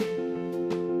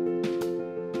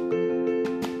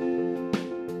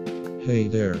Hey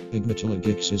there,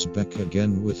 Ignatiligix is back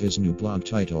again with his new blog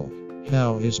title.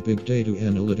 How is big data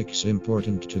analytics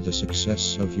important to the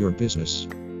success of your business?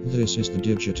 This is the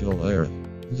digital era.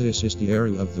 This is the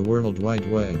era of the World Wide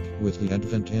Web. With the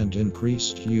advent and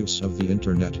increased use of the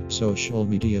internet, social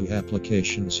media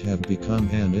applications have become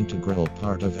an integral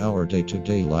part of our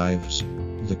day-to-day lives.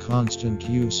 The constant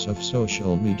use of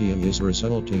social media is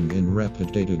resulting in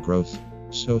rapid data growth.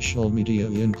 Social media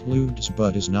includes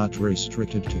but is not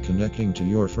restricted to connecting to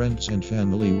your friends and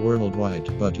family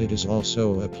worldwide, but it is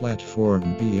also a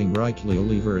platform being rightly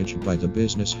leveraged by the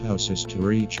business houses to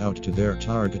reach out to their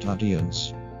target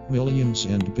audience. Millions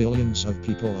and billions of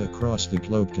people across the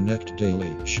globe connect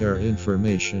daily, share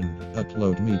information,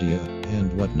 upload media,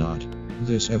 and whatnot.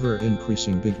 This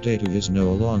ever-increasing big data is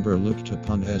no longer looked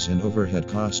upon as an overhead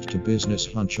cost to business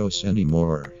honchos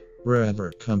anymore. Rather,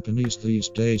 companies these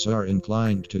days are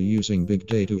inclined to using big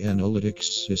data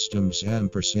analytics systems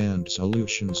 &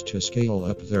 solutions to scale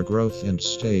up their growth and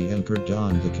stay anchored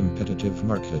on the competitive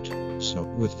market. So,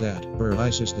 with that,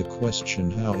 arises the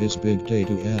question: how is big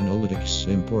data analytics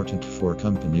important for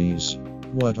companies?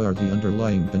 What are the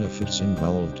underlying benefits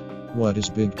involved? What is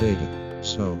big data?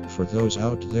 So, for those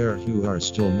out there who are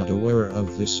still not aware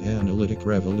of this analytic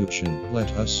revolution,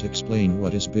 let us explain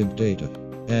what is big data.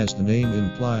 As the name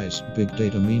implies, big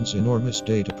data means enormous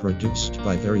data produced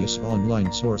by various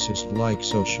online sources like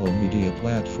social media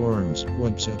platforms,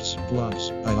 websites,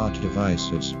 blogs, IoT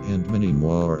devices, and many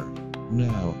more.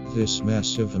 Now, this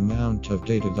massive amount of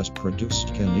data thus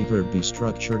produced can either be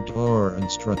structured or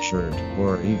unstructured,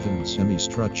 or even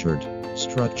semi-structured.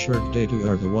 Structured data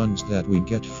are the ones that we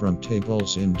get from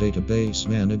tables in database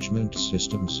management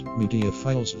systems. Media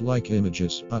files like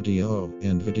images, audio,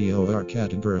 and video are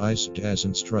categorized as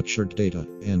unstructured data.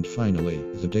 And finally,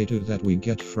 the data that we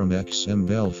get from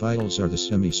XML files are the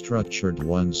semi-structured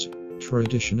ones.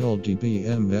 Traditional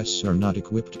DBMS are not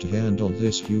equipped to handle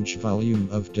this huge volume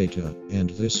of data, and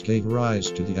this gave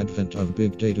rise to the advent of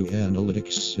big data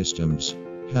analytics systems.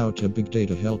 How do big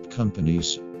data help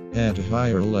companies? At a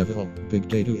higher level, big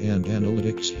data and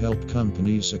analytics help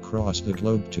companies across the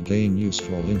globe to gain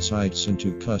useful insights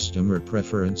into customer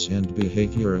preference and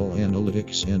behavioral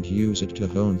analytics and use it to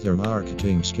hone their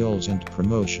marketing skills and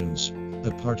promotions.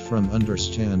 Apart from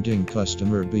understanding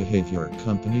customer behavior,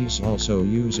 companies also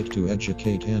use it to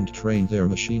educate and train their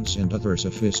machines and other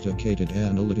sophisticated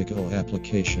analytical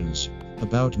applications.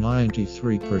 About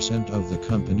 93% of the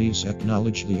companies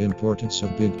acknowledge the importance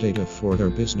of big data for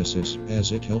their businesses,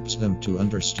 as it helps them to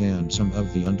understand some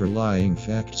of the underlying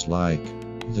facts like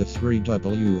the 3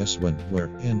 W's: when, where,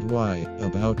 and why,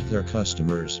 about their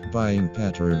customers, buying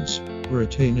patterns,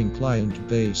 retaining client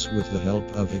base with the help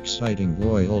of exciting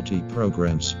loyalty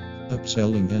programs,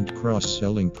 upselling and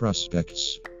cross-selling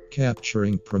prospects,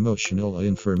 capturing promotional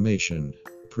information,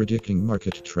 predicting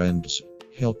market trends,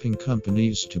 helping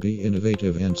companies to be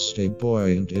innovative and stay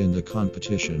buoyant in the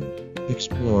competition,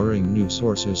 exploring new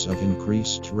sources of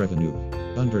increased revenue,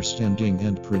 understanding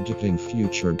and predicting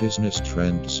future business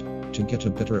trends. To get a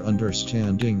better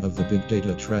understanding of the big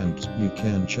data trends, you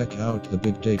can check out the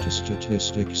big data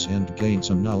statistics and gain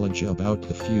some knowledge about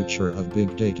the future of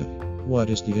big data. What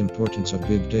is the importance of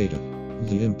big data?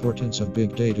 The importance of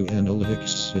big data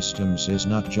analytics systems is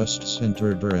not just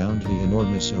centered around the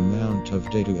enormous amount of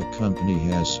data a company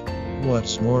has.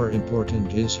 What's more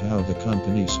important is how the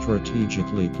company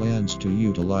strategically plans to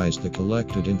utilize the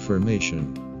collected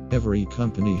information. Every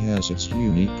company has its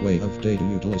unique way of data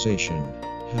utilization.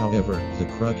 However,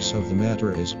 the crux of the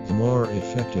matter is, the more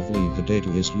effectively the data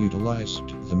is utilized,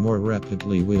 the more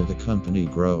rapidly will the company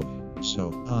grow.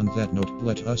 So, on that note,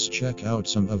 let us check out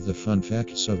some of the fun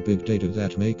facts of big data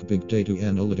that make big data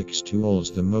analytics tools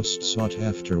the most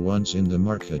sought-after ones in the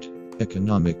market.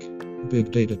 Economic. Big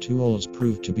data tools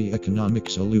prove to be economic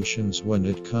solutions when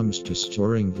it comes to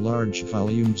storing large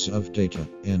volumes of data,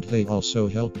 and they also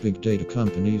help big data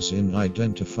companies in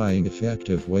identifying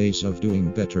effective ways of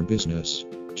doing better business.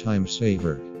 Time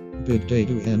saver. Big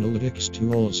data analytics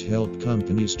tools help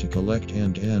companies to collect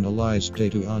and analyze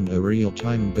data on a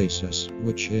real-time basis,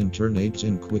 which in turn aids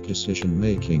in quick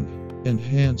decision-making.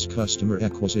 Enhance customer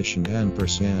acquisition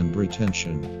 &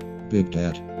 retention. Big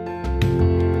data.